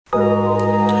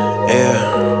Yeah,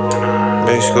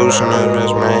 big scoops in this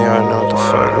bitch, man. Y'all know what the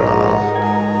fuck going on.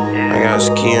 I got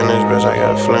ski in this bitch, I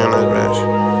got fly in this bitch.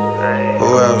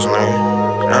 Who else, nigga?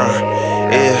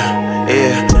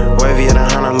 Yeah. Wavy than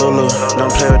Honolulu.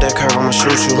 Don't play with that curve, I'ma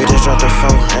shoot you. We just dropped a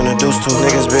 4 and a deuce 2.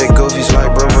 Niggas big goofies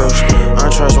like Bro Bruce.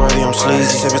 Untrustworthy, I'm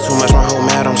sleazy. Sippin' too much, my whole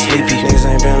mad, I'm sleepy. Niggas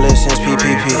ain't been lit since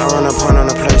PPP. I run a point on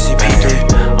the play,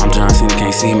 CP3. I'm John Cena,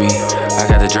 can't see me. I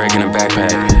got the Drake in the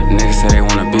backpack. Niggas say they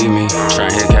wanna beat me.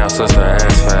 Tryna hit Cal sister,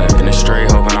 ass fat. In the straight,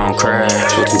 hoping I don't crash.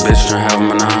 With 2 bitches tryna have a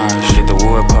menage. Get the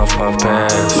wood, puff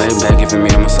pass. Lay back, giving me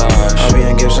a massage. I'll be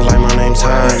in Gibson like my name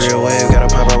Taj. Real wave, gotta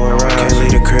pop out with ride. Can't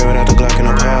leave the crib without the Glock in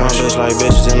the pod. My bitch like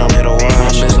bitches and I'm here to watch.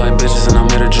 My bitch like bitches and I'm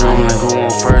here to drum. Like who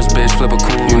on first, bitch, flip a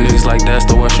coin. You niggas like that's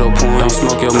the what's your point. Don't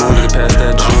smoke your moon, nigga, pass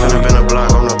that joint. I'm finna been a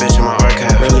block on no bitch in my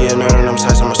archive. Really a nerd on them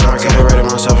sites, I'm a smart cat. Separated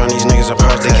myself on these niggas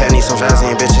apart. They cat need some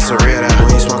Vaseline, bitch, it's a real that.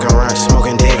 We ain't smoking rocks,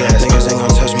 smoking dead gas. Niggas ain't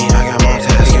gon' touch me, I got more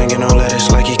tats. He can't get no letters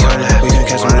like he collab. We can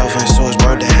catch him loafing, so it's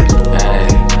bro dad. Hey,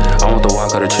 I want the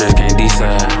walk of the trick, can't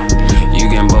decide. You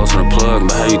getting both from the plug,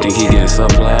 but how you think he getting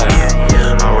supplied?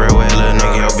 I'm real with little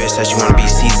nigga, your bitch said she wanna be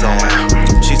seaside.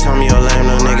 She told me your lame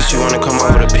little nigga, she wanna come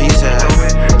over to peace out.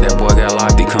 That boy got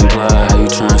locked, he complied. How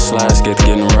you tryna slide, scared to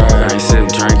get in the ride? I ain't sip,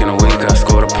 drink.